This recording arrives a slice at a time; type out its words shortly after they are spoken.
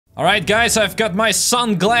Alright guys, I've got my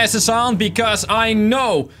sunglasses on because I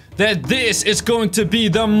know that this is going to be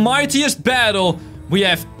the mightiest battle we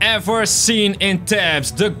have ever seen in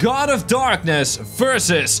tabs. The God of Darkness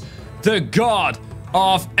versus the God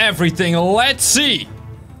of Everything. Let's see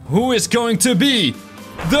who is going to be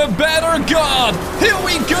the better God. Here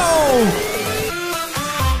we go!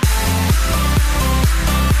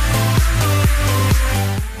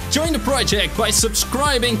 Join the project by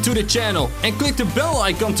subscribing to the channel and click the bell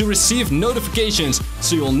icon to receive notifications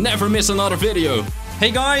so you'll never miss another video.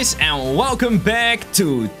 Hey guys, and welcome back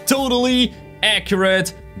to Totally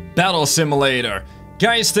Accurate Battle Simulator.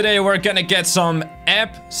 Guys, today we're gonna get some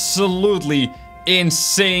absolutely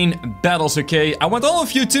insane battles, okay? I want all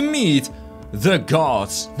of you to meet the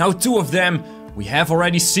gods. Now, two of them we have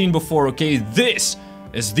already seen before, okay? This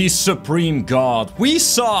is the Supreme God. We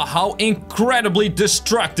saw how incredibly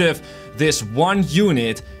destructive this one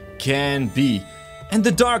unit can be. And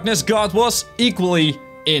the Darkness God was equally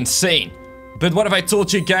insane. But what if I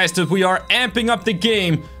told you guys that we are amping up the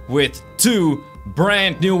game with two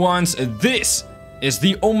brand new ones? This is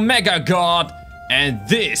the Omega God, and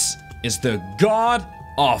this is the God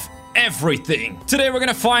of Everything. Today we're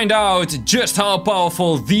gonna find out just how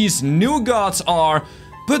powerful these new gods are.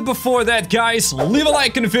 But before that, guys, leave a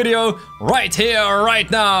like in the video right here, right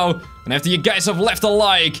now. And after you guys have left a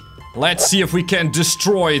like, let's see if we can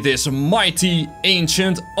destroy this mighty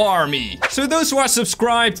ancient army. So those who are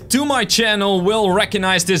subscribed to my channel will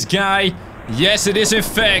recognize this guy. Yes, it is in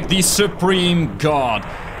fact the Supreme God.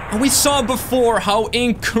 And we saw before how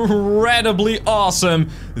incredibly awesome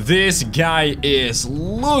this guy is.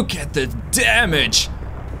 Look at the damage.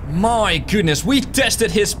 My goodness, we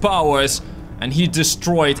tested his powers. And he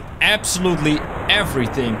destroyed absolutely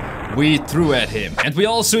everything we threw at him. And we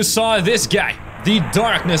also saw this guy, the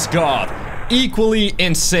Darkness God, equally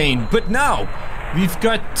insane. But now, we've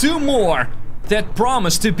got two more that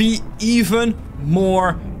promise to be even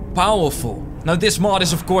more powerful. Now, this mod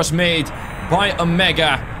is of course made by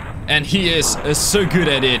Omega, and he is so good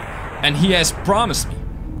at it. And he has promised me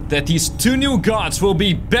that these two new gods will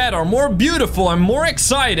be better, more beautiful, and more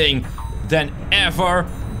exciting than ever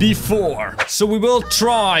before. So we will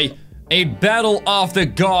try a battle of the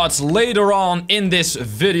gods later on in this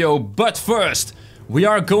video, but first we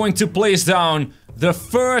are going to place down the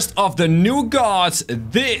first of the new gods.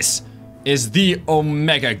 This is the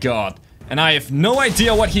Omega God, and I have no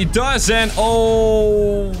idea what he does, and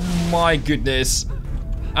oh my goodness,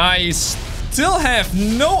 I still have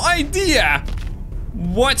no idea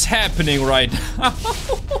what's happening right now.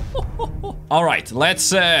 All right,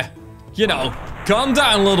 let's you know, calm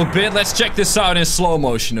down a little bit. Let's check this out in slow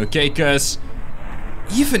motion, okay? Because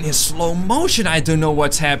even in slow motion, I don't know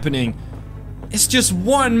what's happening. It's just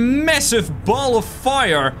one massive ball of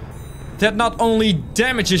fire that not only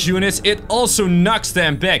damages units, it also knocks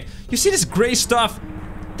them back. You see this gray stuff?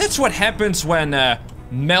 That's what happens when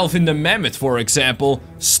Melvin the Mammoth, for example,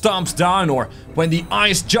 stomps down, or when the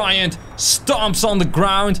Ice Giant stomps on the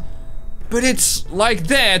ground. But it's like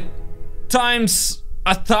that times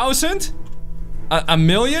 1,000? A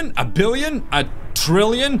million? A billion? A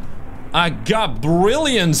trillion? A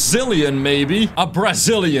gabrillion zillion, maybe? A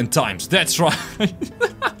Brazilian times, that's right.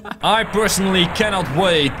 I personally cannot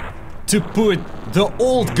wait to put the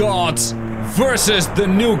old gods versus the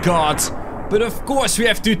new gods. But of course we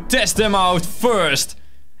have to test them out first.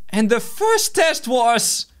 And the first test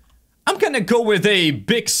was... I'm gonna go with a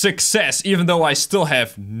big success, even though I still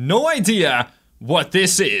have no idea what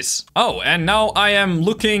this is. Oh, and now I am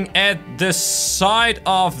looking at the side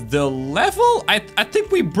of the level. I think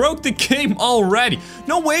we broke the game already.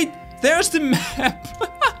 No, wait, there's the map.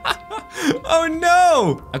 Oh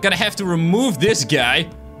no! I'm gonna have to remove this guy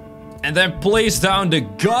and then place down the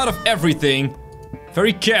God of Everything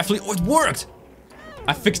very carefully. Oh, it worked!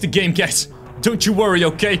 I fixed the game, guys. Don't you worry,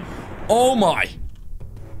 okay? Oh my.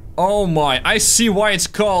 Oh my, I see why it's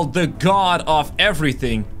called the God of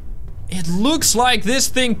Everything. It looks like this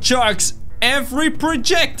thing chucks every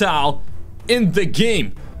projectile in the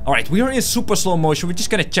game. Alright, we are in super slow motion. We're just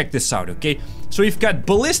gonna check this out, okay? So we've got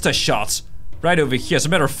ballista shots right over here. As a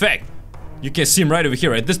matter of fact, you can see them right over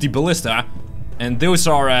here, right? This is the ballista. And those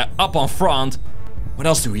are up on front. What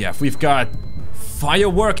else do we have? We've got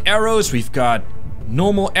firework arrows. We've got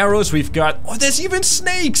normal arrows. We've got... Oh, there's even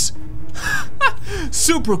snakes!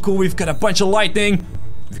 Super cool. We've got a bunch of lightning.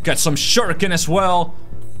 We've got some shuriken as well.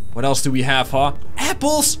 What else do we have, huh?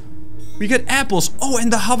 Apples! We got apples. Oh,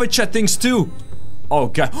 and the hover chat things too. Oh,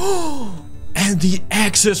 God. And the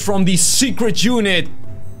axes from the secret unit.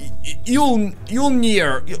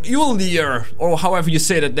 Yulnir, or however you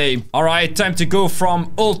say that name. Alright, time to go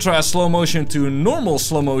from ultra slow motion to normal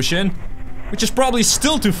slow motion, which is probably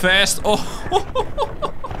still too fast.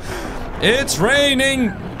 Oh, it's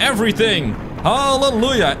raining everything.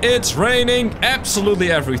 Hallelujah, it's raining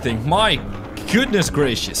absolutely everything. My goodness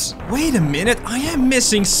gracious. Wait a minute, I am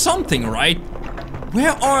missing something, right?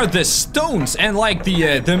 Where are the stones and like the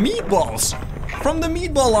meatballs? From the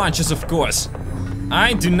meatball launches, of course.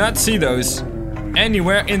 I do not see those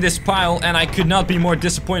anywhere in this pile, and I could not be more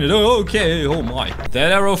disappointed. Oh, okay, oh my.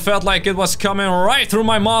 That arrow felt like it was coming right through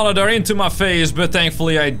my monitor into my face, but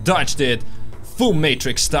thankfully I dodged it. Full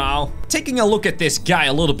Matrix style. Taking a look at this guy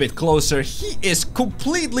a little bit closer, he is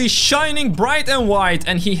completely shining bright and white,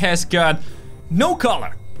 and he has got no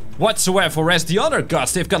color whatsoever, whereas the other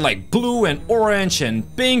gods, they've got like blue and orange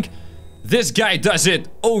and pink. This guy does it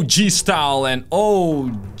OG style, and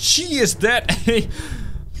oh gee, is that a...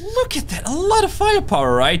 Look at that, a lot of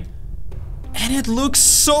firepower, right? And it looks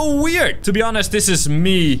so weird. To be honest, this is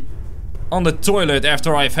me on the toilet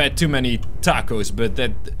after I've had too many tacos, but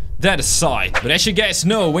that aside. But as you guys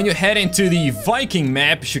know, when you head into the Viking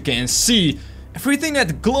map, as you can see, everything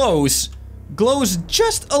that glows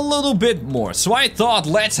just a little bit more. So I thought,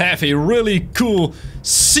 let's have a really cool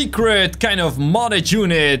secret kind of modded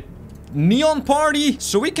unit neon party,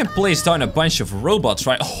 so we can place down a bunch of robots,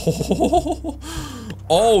 right?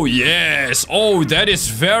 Oh yes, oh, that is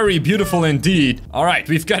very beautiful indeed. All right,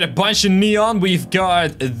 we've got a bunch of neon. We've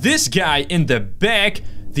got this guy in the back,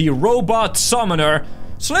 the robot summoner.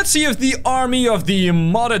 So let's see if the army of the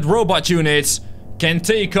modded robot units can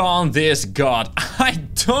take on this god. I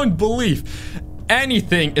don't believe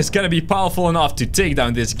anything is gonna be powerful enough to take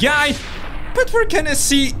down this guy, but we're gonna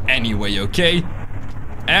see anyway, okay?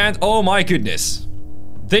 And oh my goodness,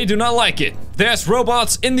 they do not like it. There's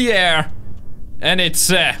robots in the air, and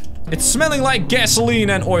it's smelling like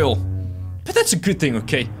gasoline and oil. But that's a good thing,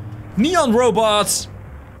 okay? Neon robots,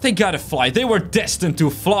 they gotta fly. They were destined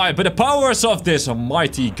to fly, but the powers of this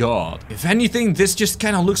mighty god. If anything, this just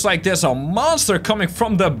kind of looks like there's a monster coming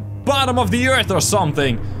from the bottom of the earth or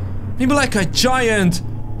something. Maybe like a giant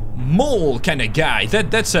mole kind of guy.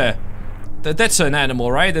 That's an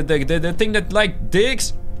animal, right? The thing that like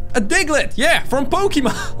digs? A Diglett, yeah, from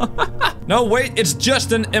Pokemon. No, wait, it's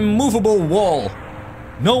just an immovable wall.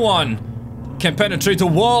 No one can penetrate the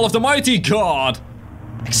wall of the mighty god.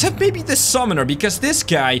 Except maybe the summoner, because this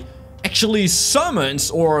guy actually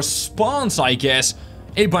summons or spawns, I guess,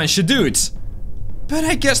 a bunch of dudes. But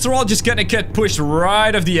I guess they're all just gonna get pushed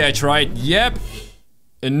right off the edge, right? Yep.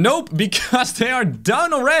 Nope, because they are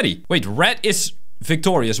down already. Wait, red is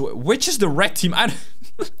victorious. Which is the red team?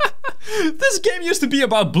 This game used to be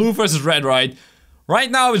about blue versus red, right? Right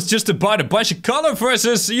now it's just about a bunch of color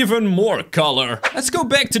versus even more color. Let's go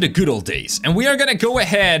back to the good old days, and we are gonna go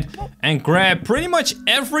ahead and grab pretty much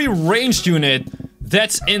every ranged unit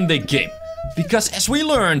that's in the game. Because as we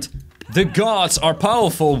learned, the gods are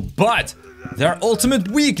powerful, but their ultimate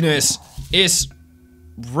weakness is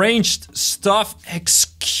ranged stuff.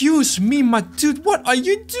 Excuse me, my dude, what are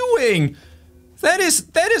you doing? That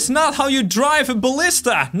is not how you drive a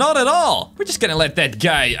ballista, not at all. We're just gonna let that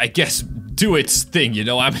guy, I guess, do its thing, you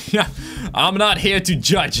know. I'm not here to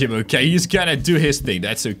judge him, okay? He's gonna do his thing,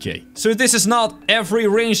 that's okay. So this is not every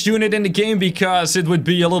ranged unit in the game, because it would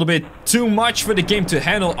be a little bit too much for the game to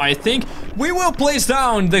handle, I think. We will place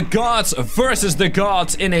down the gods versus the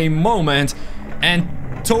gods in a moment and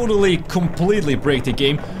totally, completely break the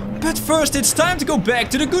game. But first, it's time to go back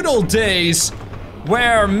to the good old days,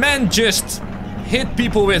 where men just hit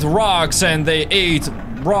people with rocks and they ate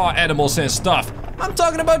raw animals and stuff. I'm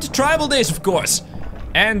talking about the tribal days, of course.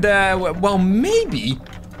 And, well, maybe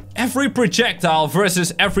every projectile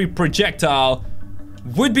versus every projectile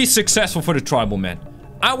would be successful for the tribal men.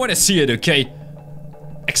 I want to see it, okay?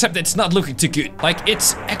 Except it's not looking too good. Like,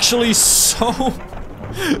 it's actually so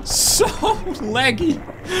laggy.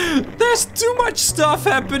 There's too much stuff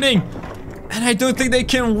happening. And I don't think they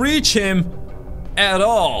can reach him at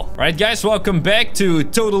all. Right, guys, welcome back to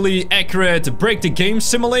Totally Accurate Break the Game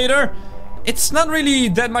Simulator. It's not really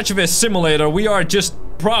that much of a simulator. We are just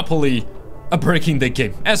properly breaking the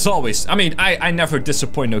game, as always. I mean, I never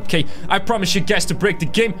disappoint, okay? I promise you guys to break the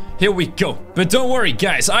game. Here we go. But don't worry,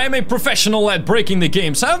 guys, I am a professional at breaking the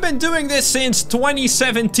games. I've been doing this since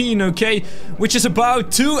 2017, okay? Which is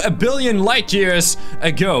about 2 billion light years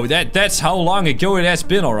ago. That's how long ago it has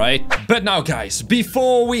been, alright? But now, guys,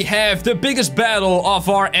 before we have the biggest battle of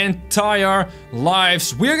our entire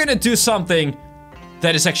lives, we're gonna do something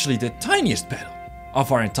that is actually the tiniest battle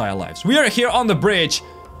of our entire lives. We are here on the bridge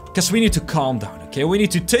because we need to calm down, okay? We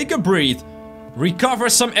need to take a breath. recover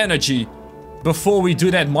some energy before we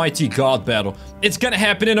do that mighty god battle. It's gonna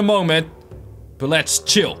happen in a moment, but let's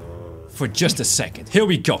chill for just a second. Here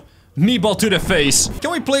we go. Meatball to the face.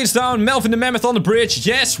 Can we place down Melvin the Mammoth on the bridge?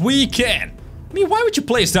 Yes, we can. I mean, why would you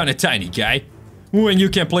place down a tiny guy when you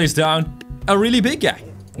can place down a really big guy?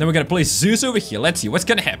 Then we're gonna place Zeus over here. Let's see what's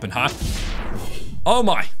gonna happen, huh? Oh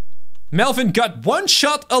my. Melvin got one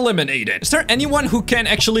shot eliminated. Is there anyone who can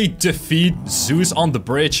actually defeat Zeus on the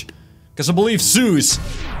bridge? Because I believe Zeus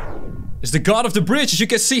is the god of the bridge. As you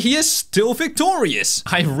can see, he is still victorious.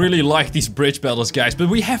 I really like these bridge battles, guys, but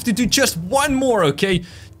we have to do just one more, okay?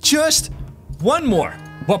 Just one more.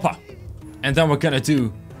 Whoppa. And then we're gonna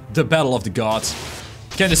do the battle of the gods.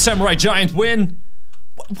 Can the samurai giant win?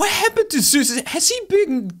 What happened to Zeus? Has he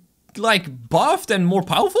been, like, buffed and more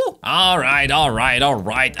powerful? Alright.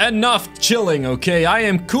 Enough chilling, okay? I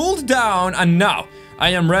am cooled down, and now I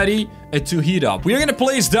am ready to heat up. We are gonna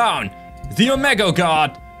place down the Omega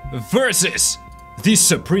God versus the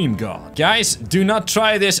Supreme God. Guys, do not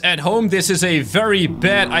try this at home. This is a very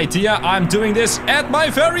bad idea. I'm doing this at my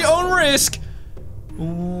very own risk.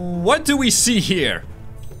 What do we see here?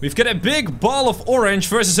 We've got a big ball of orange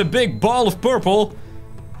versus a big ball of purple.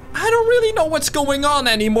 I don't really know what's going on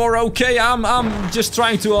anymore, okay? I'm just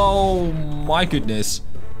trying to... Oh my goodness.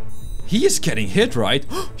 He is getting hit, right?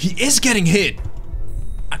 He is getting hit.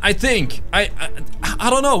 I think. I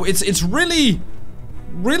don't know. It's really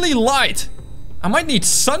light. I might need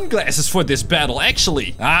sunglasses for this battle,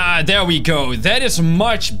 actually. Ah, there we go. That is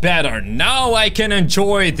much better. Now I can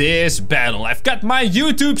enjoy this battle. I've got my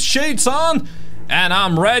YouTube shades on, and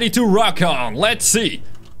I'm ready to rock on. Let's see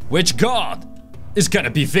which god is gonna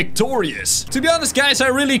be victorious. To be honest, guys, I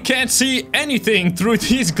really can't see anything through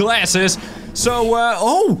these glasses. So,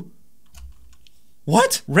 oh!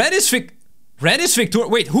 What? Red is victor-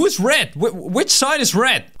 Wait, who is red? Which side is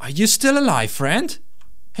red? Are you still alive, friend?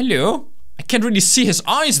 Hello? I can't really see his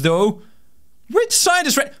eyes, though. Which side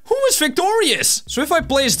is red? Who is victorious? So if I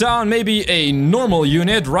place down maybe a normal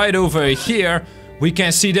unit right over here, we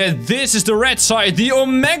can see that this is the red side. The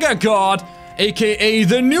Omega God, aka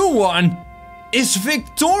the new one, is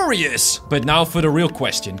victorious. But now for the real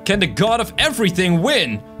question. Can the god of everything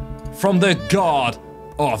win from the god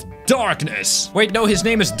of darkness? Wait, no, his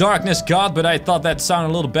name is Darkness God, but I thought that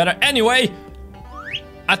sounded a little better. Anyway,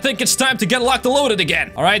 I think it's time to get locked and loaded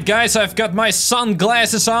again. Alright, guys, I've got my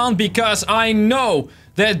sunglasses on because I know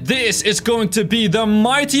that this is going to be the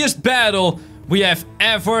mightiest battle we have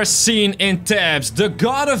ever seen in tabs. The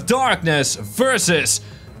god of darkness versus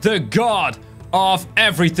the god of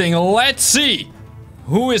everything. Let's see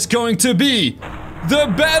who is going to be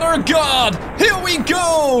the better god. Here we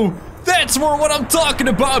go. That's more what I'm talking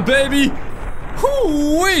about, baby.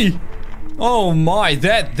 Hoo-wee. Oh my,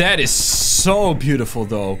 that is so beautiful,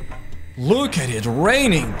 though. Look at it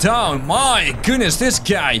raining down. My goodness, this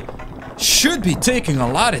guy should be taking a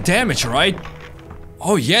lot of damage, right?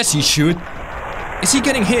 Oh yes, he should. Is he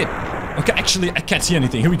getting hit? Okay, actually, I can't see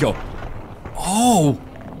anything. Here we go. Oh,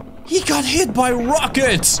 he got hit by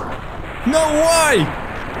rockets. No way.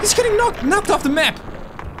 He's getting knocked off the map.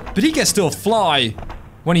 But he can still fly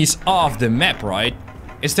when he's off the map, right?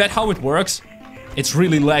 Is that how it works? It's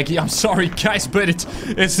really laggy. I'm sorry, guys, but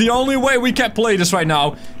it's the only way we can play this right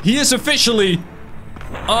now. He is officially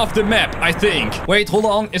off the map, I think. Wait, hold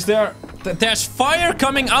on. Is there... There's fire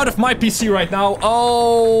coming out of my PC right now.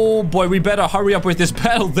 Oh, boy, we better hurry up with this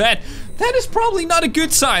battle. That is probably not a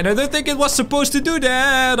good sign. I don't think it was supposed to do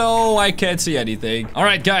that. Oh, I can't see anything. All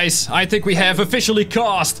right, guys. I think we have officially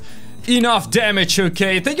caused enough damage,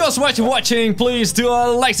 okay? Thank you all so much for watching. Please do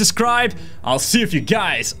like, subscribe. I'll see you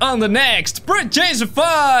guys on the next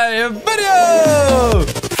ProjectJamesify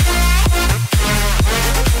video!